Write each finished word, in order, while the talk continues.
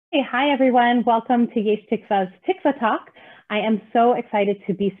Hey, hi everyone. Welcome to Yesh Tikva's Tikva Talk. I am so excited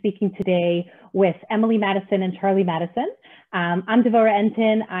to be speaking today with Emily Madison and Charlie Madison. I'm Devora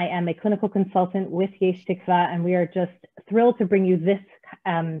Entin. I am a clinical consultant with Yesh Tikva, and we are just thrilled to bring you this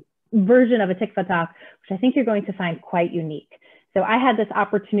version of a Tikva Talk, which I think you're going to find quite unique. So I had this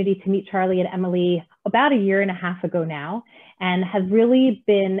opportunity to meet Charlie and Emily about a year and a half ago now, and have really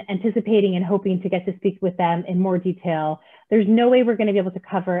been anticipating and hoping to get to speak with them in more detail. There's no way we're going to be able to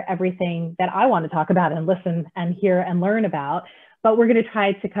cover everything that I want to talk about and listen and hear and learn about, but we're going to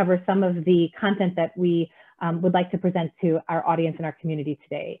try to cover some of the content that we would like to present to our audience and our community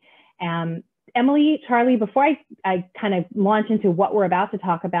today. Emily, Charlie, before I kind of launch into what we're about to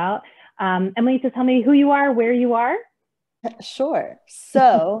talk about, Emily, just tell me who you are, where you are. Sure.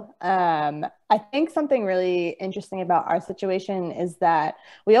 So I think something really interesting about our situation is that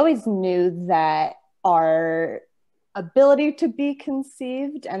we always knew that our ability to be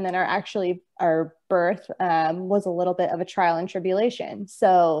conceived and then our birth was a little bit of a trial and tribulation.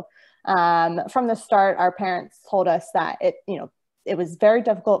 So from the start, our parents told us that it was very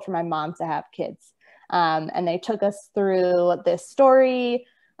difficult for my mom to have kids. And they took us through this story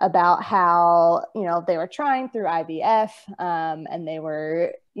about how, they were trying through IVF and they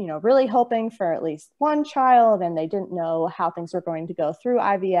were, really hoping for at least one child, and they didn't know how things were going to go through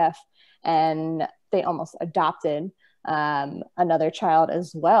IVF. And they almost adopted another child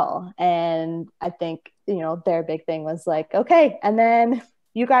as well. And I think, their big thing was like, okay, and then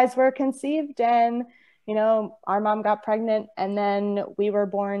you guys were conceived and, our mom got pregnant and then we were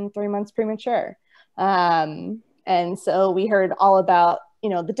born 3 months premature. And so we heard all about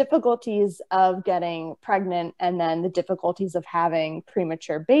the difficulties of getting pregnant and then the difficulties of having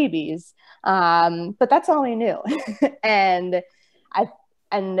premature babies. But that's all we knew. and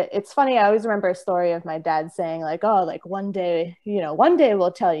it's funny, I always remember a story of my dad saying like, oh, like one day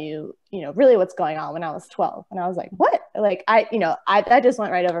we'll tell you, really what's going on, when I was 12. And I was like, what? Like, that just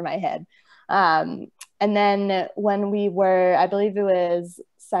went right over my head. And then when we were, I believe it was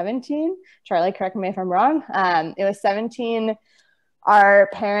 17, Charlie, correct me if I'm wrong. It was 17. Our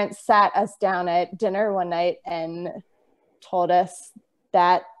parents sat us down at dinner one night and told us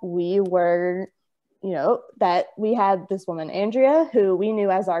that we were, that we had this woman, Andrea, who we knew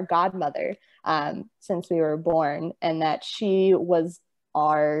as our godmother since we were born, and that she was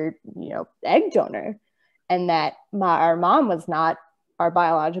our, egg donor, and that our mom was not our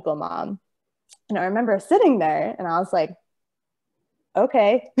biological mom. And I remember sitting there and I was like,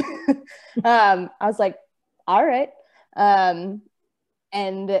 okay. I was like, all right.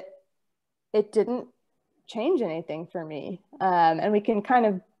 And it didn't change anything for me. And we can kind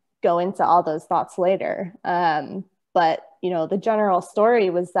of go into all those thoughts later. But, the general story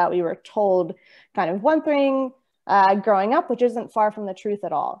was that we were told kind of one thing growing up, which isn't far from the truth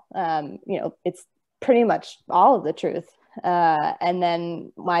at all. It's pretty much all of the truth. And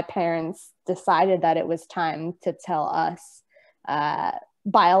then my parents decided that it was time to tell us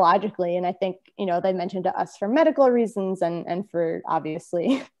biologically. And I think, they mentioned to us for medical reasons and for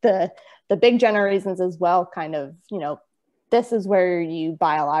obviously the big general reasons as well, kind of, this is where you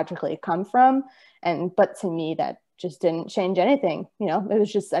biologically come from. But to me, that just didn't change anything. It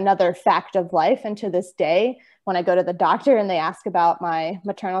was just another fact of life. And to this day, when I go to the doctor and they ask about my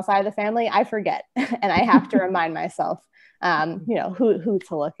maternal side of the family, I forget. And I have to remind myself, who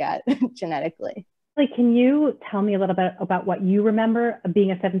to look at genetically. Can you tell me a little bit about what you remember of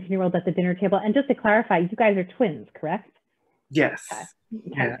being a 17-year-old at the dinner table? And just to clarify, you guys are twins, correct? Yes.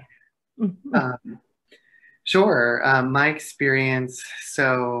 Okay. Yeah. Sure. My experience.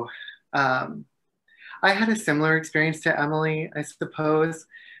 So I had a similar experience to Emily, I suppose.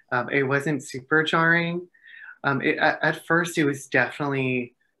 It wasn't super jarring. At first, it was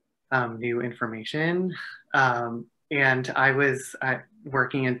definitely new information. And I was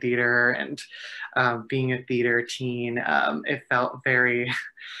working in theater and being a theater teen, it felt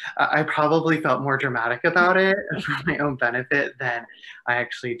I probably felt more dramatic about it for my own benefit than I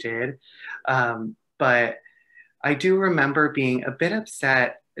actually did. But I do remember being a bit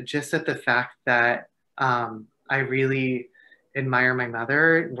upset just at the fact that I really admire my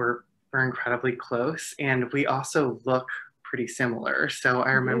mother. We're incredibly close, and we also look pretty similar. So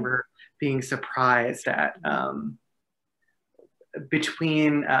I remember being surprised at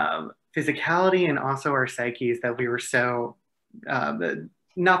between physicality and also our psyches that we were so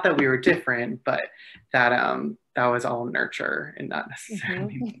not that we were different, but that that was all nurture and not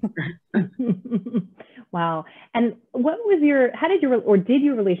necessarily. Wow. And did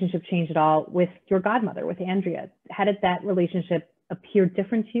your relationship change at all with your godmother, with Andrea? How did that relationship appear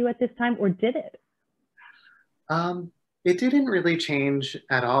different to you at this time, or did it? It didn't really change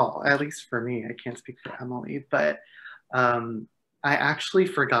at all, at least for me. I can't speak for Emily, but um, I actually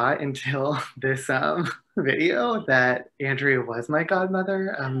forgot until this video that Andrea was my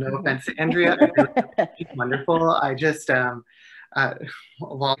godmother. No offense to Andrea, I really think she's wonderful. I just, uh,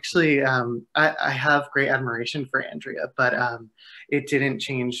 well, actually, I have great admiration for Andrea, but it didn't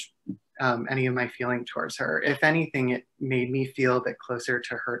change any of my feeling towards her. If anything, it made me feel a bit closer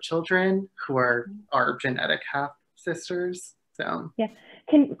to her children, who are our genetic half sisters. So yeah,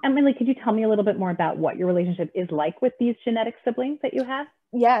 Emily, could you tell me a little bit more about what your relationship is like with these genetic siblings that you have?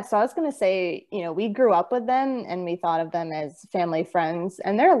 Yeah, so I was going to say, we grew up with them and we thought of them as family friends,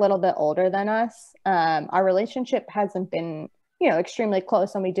 and they're a little bit older than us. Our relationship hasn't been, extremely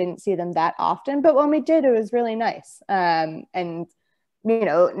close, and we didn't see them that often, but when we did, it was really nice. And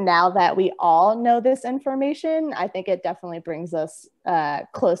now that we all know this information, I think it definitely brings us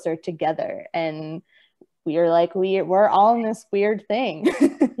closer together. And we're all in this weird thing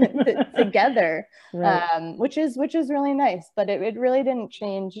together, right. Which is really nice, but it really didn't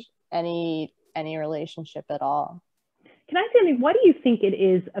change any relationship at all. Can I say, what do you think it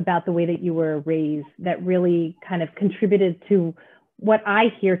is about the way that you were raised that really kind of contributed to what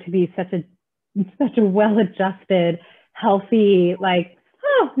I hear to be such a well-adjusted, healthy, like,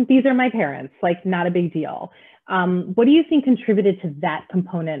 oh, these are my parents, like, not a big deal. What do you think contributed to that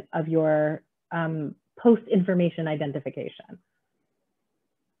component of your post-information identification?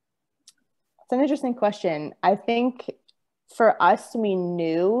 It's an interesting question. I think for us, we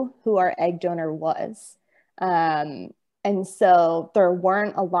knew who our egg donor was. And so there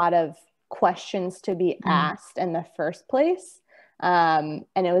weren't a lot of questions to be asked in the first place. And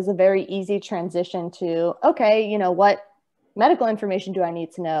it was a very easy transition to, okay, what medical information do I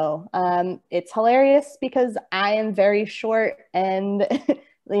need to know? It's hilarious because I am very short and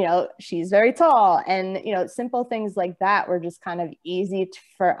she's very tall, and simple things like that were just kind of easy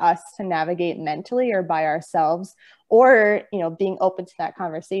for us to navigate mentally or by ourselves, or being open to that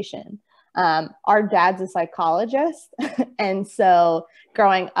conversation. Our dad's a psychologist, and so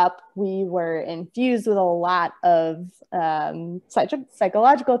growing up we were infused with a lot of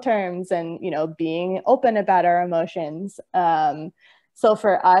psychological terms and being open about our emotions. So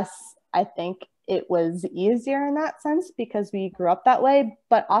for us, I think it was easier in that sense because we grew up that way,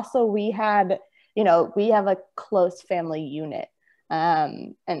 but also we have a close family unit.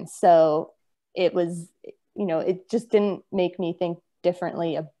 And so it was, it just didn't make me think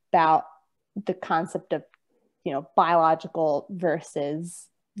differently about the concept of, biological versus,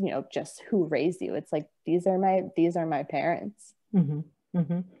 just who raised you. It's like, these are my parents. Mm-hmm.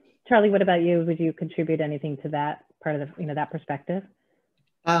 Mm-hmm. Charlie, what about you? Would you contribute anything to that part of the, that perspective?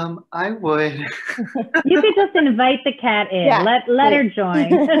 I would. You could just invite the cat in. Yeah, let her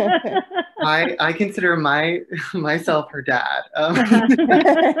join. I consider myself her dad.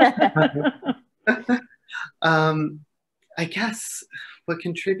 I guess what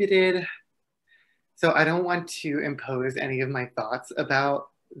contributed. So I don't want to impose any of my thoughts about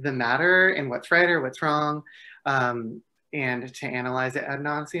the matter and what's right or what's wrong, and to analyze it ad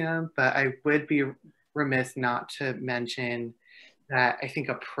nauseum. But I would be remiss not to mention that I think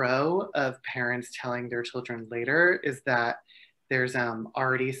a pro of parents telling their children later is that there's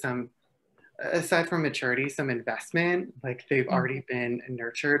already some, aside from maturity, some investment, like they've already been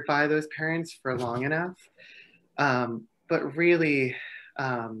nurtured by those parents for long enough. But really,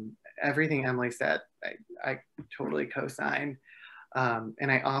 everything Emily said, I totally co-sign.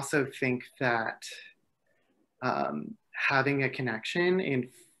 And I also think that having a connection and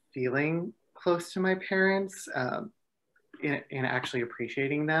feeling close to my parents, and actually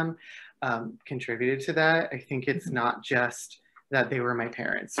appreciating them contributed to that. I think it's not just that they were my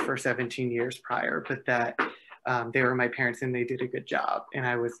parents for 17 years prior, but that they were my parents and they did a good job. And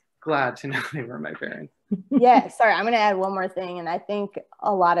I was glad to know they were my parents. Yeah, sorry, I'm going to add one more thing. And I think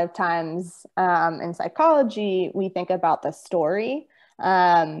a lot of times in psychology, we think about the story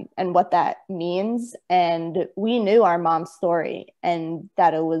and what that means. And we knew our mom's story and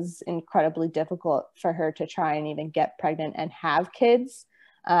that it was incredibly difficult for her to try and even get pregnant and have kids.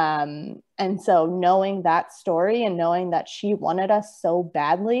 And so knowing that story and knowing that she wanted us so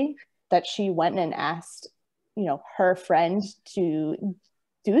badly that she went and asked, her friend to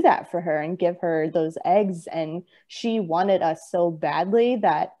do that for her and give her those eggs. And she wanted us so badly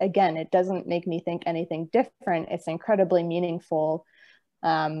that, again, it doesn't make me think anything different. It's incredibly meaningful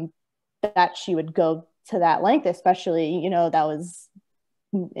that she would go to that length, especially, that was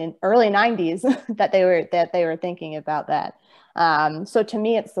in early 90s that they were thinking about that. So to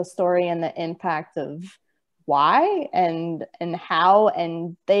me, it's the story and the impact of why and how,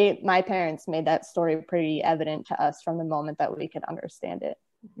 and my parents made that story pretty evident to us from the moment that we could understand it.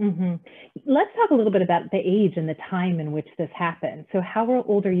 Mm-hmm. Let's talk a little bit about the age and the time in which this happened. So how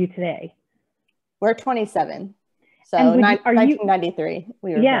old are you today? We're 27. So 1993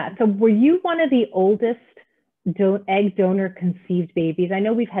 we were born. So were you one of the oldest egg donor conceived babies? I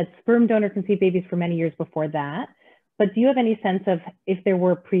know we've had sperm donor conceived babies for many years before that, but do you have any sense of if there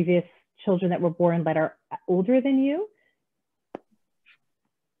were previous children that were born that are older than you?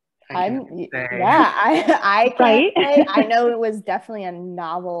 I can't right? say. I know it was definitely a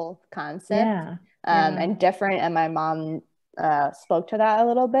novel concept, and different, and my mom spoke to that a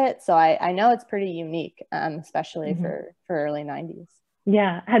little bit, so I know it's pretty unique, especially for early 90s.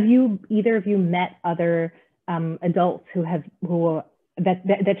 Yeah. Have either of you met other adults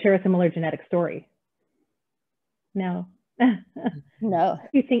that share a similar genetic story? No. No.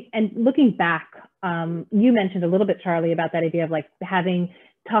 You think, and looking back, you mentioned a little bit, Charlie, about that idea of like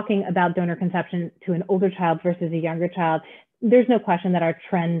talking about donor conception to an older child versus a younger child. There's no question that our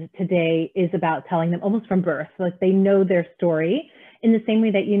trend today is about telling them almost from birth, like they know their story. In the same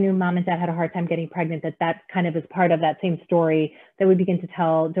way that you knew mom and dad had a hard time getting pregnant, that kind of is part of that same story that we begin to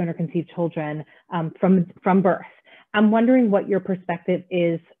tell donor conceived children from birth. I'm wondering what your perspective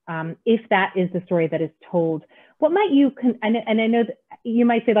is, if that is the story that is told. What might you, and I know that you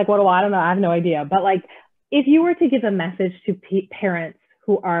might say like, well, I don't know, I have no idea, but like, if you were to give a message to parents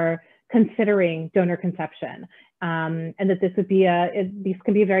who are considering donor conception, and that this would be these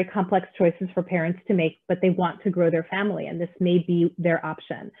can be very complex choices for parents to make, but they want to grow their family, and this may be their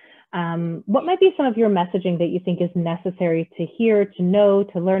option. What might be some of your messaging that you think is necessary to hear, to know,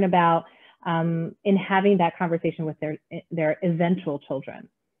 to learn about in having that conversation with their eventual children?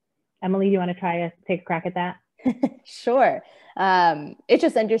 Emily, you want to try to take a crack at that? Sure. It's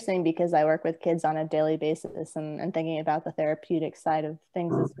just interesting because I work with kids on a daily basis and thinking about the therapeutic side of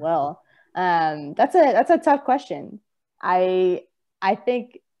things as well. That's a tough question. I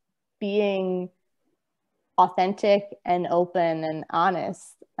think being authentic and open and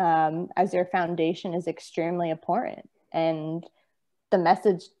honest as your foundation is extremely important. And the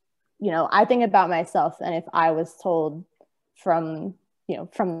message, I think about myself, and if I was told from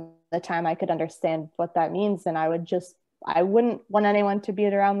the time I could understand what that means, then I wouldn't want anyone to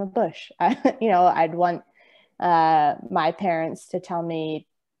beat around the bush. I'd want my parents to tell me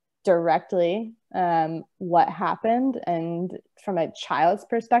directly what happened. And from a child's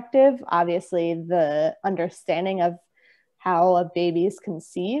perspective, obviously the understanding of how a baby is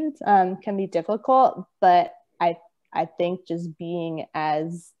conceived can be difficult, but I think just being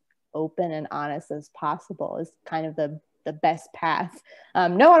as open and honest as possible is kind of the best path.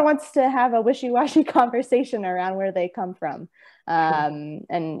 No one wants to have a wishy-washy conversation around where they come from.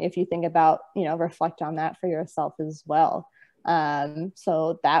 And if you think about, reflect on that for yourself as well.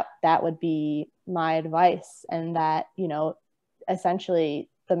 So that would be my advice. And that, essentially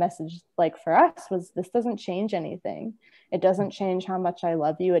the message, like for us, was this doesn't change anything. It doesn't change how much I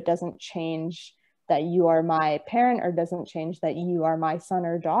love you. It doesn't change that you are my parent, or doesn't change that you are my son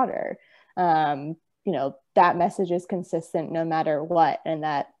or daughter. That message is consistent no matter what. And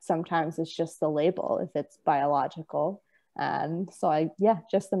that sometimes it's just the label if it's biological.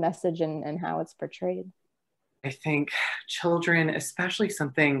 Just the message and how it's portrayed. I think children, especially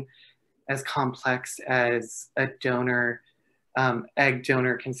something as complex as a egg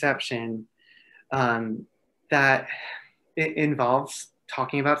donor conception, that it involves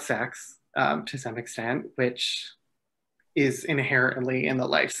talking about sex to some extent, which is inherently in the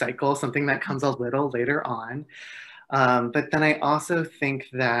life cycle, something that comes a little later on. But then I also think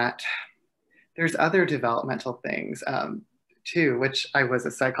that there's other developmental things too, which I was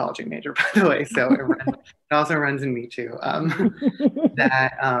a psychology major, by the way, so it also runs in me too.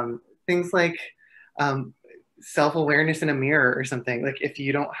 That things like self-awareness in a mirror or something, like if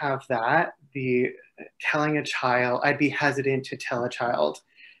you don't have that, telling a child, I'd be hesitant to tell a child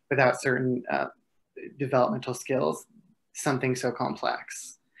without certain developmental skills something so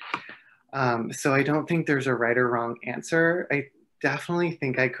complex. So I don't think there's a right or wrong answer. I definitely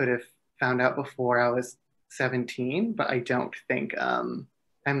think I could have found out before I was 17, but I don't think I'm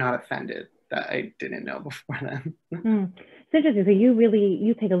not offended that I didn't know before then. It's interesting. So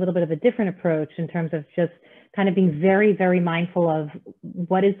you take a little bit of a different approach in terms of just kind of being very, very mindful of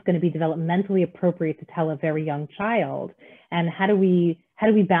what is going to be developmentally appropriate to tell a very young child, and how do we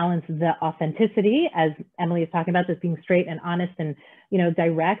balance the authenticity, as Emily is talking about, just being straight and honest and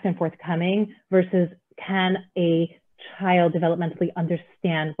direct and forthcoming, versus can a child developmentally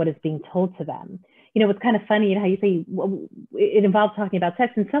understand what is being told to them? what's kind of funny, how you say, well, it involves talking about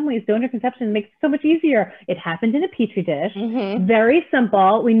sex. In some ways, donor conception makes it so much easier. It happened in a petri dish, very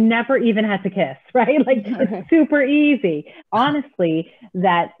simple. We never even had to kiss, right? Like it's super easy. Honestly,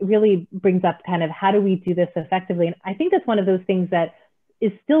 that really brings up kind of how do we do this effectively? And I think that's one of those things that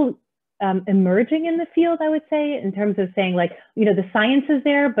is still emerging in the field, I would say, in terms of saying like, the science is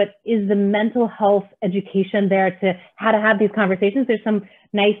there, but is the mental health education there to how to have these conversations? There's some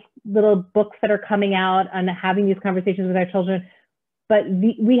nice little books that are coming out on having these conversations with our children, but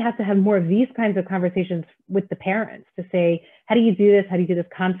we have to have more of these kinds of conversations with the parents to say, how do you do this? How do you do this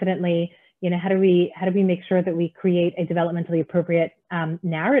confidently? How do we make sure that we create a developmentally appropriate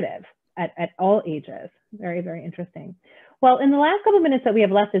narrative at all ages? Very, very interesting. Well, in the last couple of minutes that we have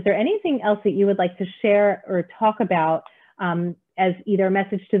left, is there anything else that you would like to share or talk about as either a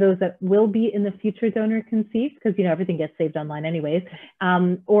message to those that will be in the future donor conceived, because everything gets saved online anyways,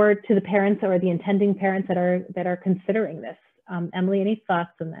 or to the parents or the intending parents that are considering this? Emily, any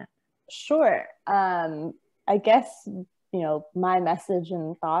thoughts on that? Sure. I guess my message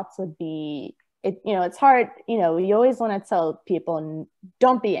and thoughts would be, it's hard. You always want to tell people,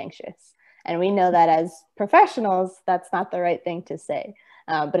 don't be anxious. And we know that as professionals, that's not the right thing to say.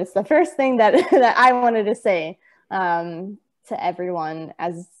 But it's the first thing that I wanted to say to everyone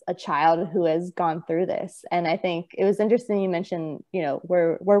as a child who has gone through this. And I think it was interesting you mentioned,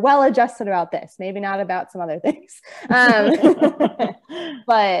 we're well adjusted about this, maybe not about some other things.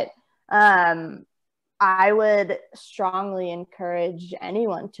 But I would strongly encourage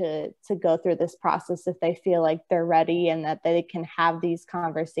anyone to go through this process if they feel like they're ready and that they can have these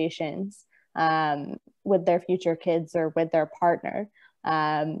conversations with their future kids or with their partner.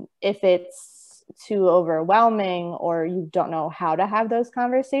 If it's too overwhelming or you don't know how to have those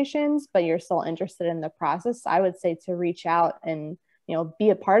conversations, but you're still interested in the process, I would say to reach out and, be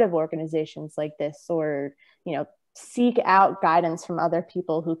a part of organizations like this, or, seek out guidance from other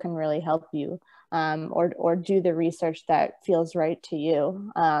people who can really help you, or do the research that feels right to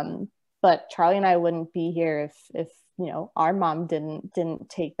you. But Charlie and I wouldn't be here if our mom didn't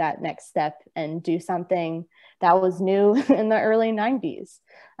take that next step and do something that was new in the early 90s.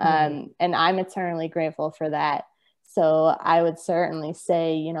 And I'm eternally grateful for that. So I would certainly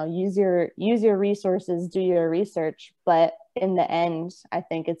say, use your resources, do your research, but in the end, I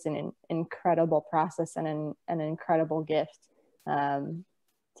think it's an incredible process and an incredible gift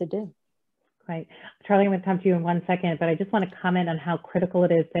to do. Right. Charlie, I'm going to come to you in 1 second, but I just want to comment on how critical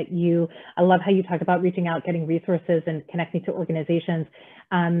it is that I love how you talked about reaching out, getting resources and connecting to organizations.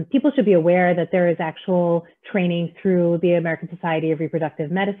 People should be aware that there is actual training through the American Society of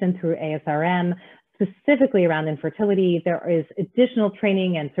Reproductive Medicine, through ASRM, specifically around infertility. There is additional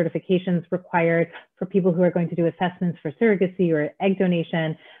training and certifications required for people who are going to do assessments for surrogacy or egg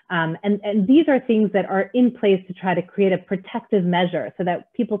donation. And these are things that are in place to try to create a protective measure so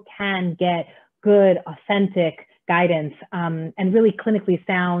that people can get good, authentic guidance and really clinically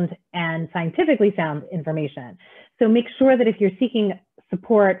sound and scientifically sound information. So make sure that if you're seeking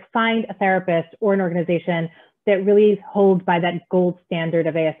support, find a therapist or an organization that really holds by that gold standard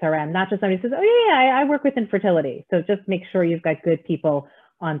of ASRM, not just somebody who says, oh yeah, I work with infertility. So just make sure you've got good people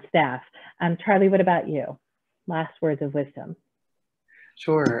on staff. Charlie, what about you? Last words of wisdom.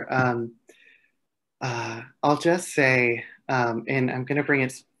 Sure. I'll just say, and I'm going to bring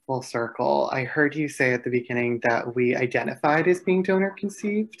it full circle. I heard you say at the beginning that we identified as being donor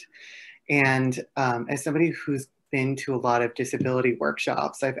conceived. And as somebody who's been to a lot of disability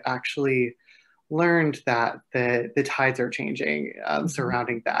workshops, I've actually learned that the tides are changing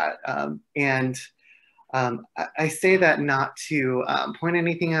surrounding that. I say that not to point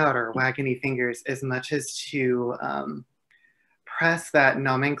anything out or wag any fingers, as much as to press that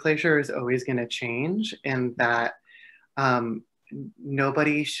nomenclature is always going to change, and that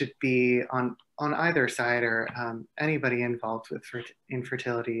nobody should be on either side, or anybody involved with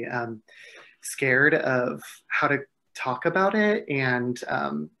infertility scared of how to talk about it, and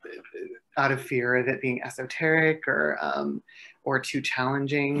out of fear of it being esoteric or too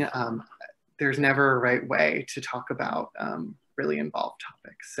challenging. There's never a right way to talk about really involved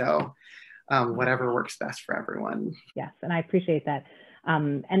topics. So whatever works best for everyone. Yes, and I appreciate that.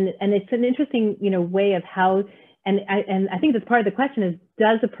 And it's an interesting, way of how, and I think that's part of the question is,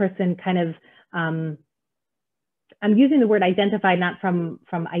 does a person kind of, I'm using the word identify not from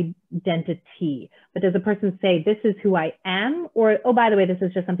identity, but does a person say, this is who I am? Or, oh, by the way, this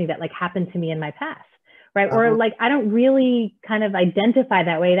is just something that like happened to me in my past, right? Or like, I don't really kind of identify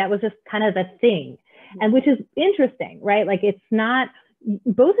that way. That was just kind of a thing. And which is interesting, right? Like, it's not,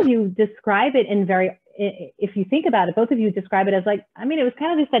 both of you describe it in very, if you think about it, both of you describe it as like, I mean, it was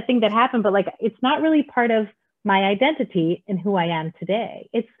kind of just that thing that happened, but like, it's not really part of my identity and who I am today.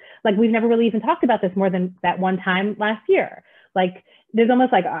 It's like, we've never really even talked about this more than that one time last year. Like, there's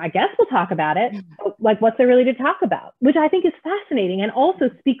almost like, I guess we'll talk about it. Like, what's there really to talk about? Which I think is fascinating and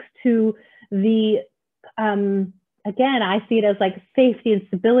also speaks to the, again, I see it as like safety and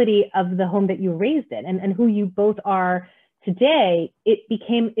stability of the home that you were raised in and who you both are today.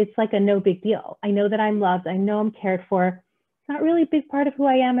 It's like a no big deal. I know that I'm loved. I know I'm cared for. It's not really a big part of who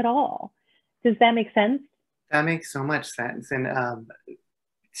I am at all. Does that make sense? That makes so much sense. And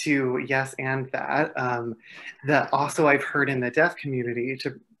to yes, and that also I've heard in the deaf community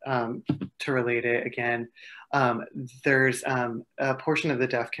to relate it again. There's a portion of the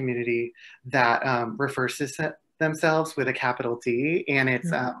deaf community that refers to themselves with a capital D, and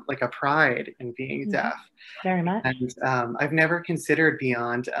it's like a pride in being deaf. Very much. And I've never considered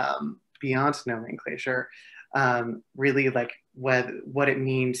beyond nomenclature, really like what it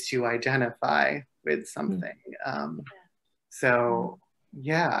means to identify with something. So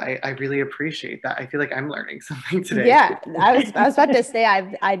yeah, I really appreciate that. I feel like I'm learning something today. Yeah, I was about to say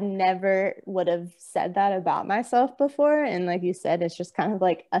I never would have said that about myself before, and like you said, it's just kind of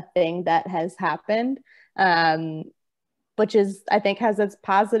like a thing that has happened, which is, I think, has its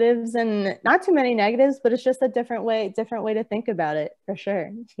positives and not too many negatives, but it's just a different way to think about it, for sure.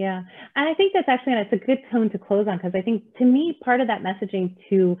 Yeah, and I think that's actually, it's a good tone to close on, because I think, to me, part of that messaging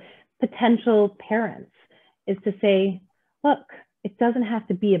to potential parents is to say, look, it doesn't have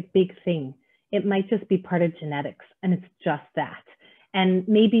to be a big thing. It might just be part of genetics, and it's just that. And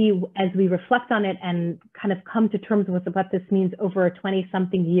maybe as we reflect on it and kind of come to terms with what this means over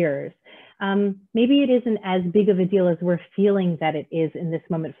 20-something years, maybe it isn't as big of a deal as we're feeling that it is in this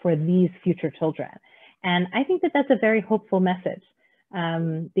moment for these future children. And I think that that's a very hopeful message,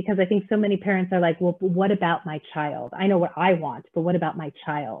 because I think so many parents are like, well, what about my child? I know what I want, but what about my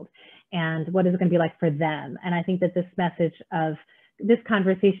child? And what is it going to be like for them? And I think that this message of this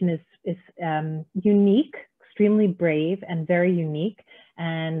conversation is unique, extremely brave, and very unique,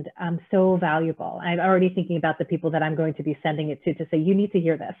 and so valuable. I'm already thinking about the people that I'm going to be sending it to say, you need to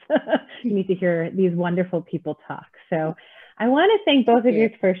hear this. You need to hear these wonderful people talk. So I want to thank both of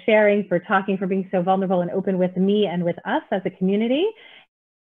you for sharing, for talking, for being so vulnerable and open with me and with us as a community.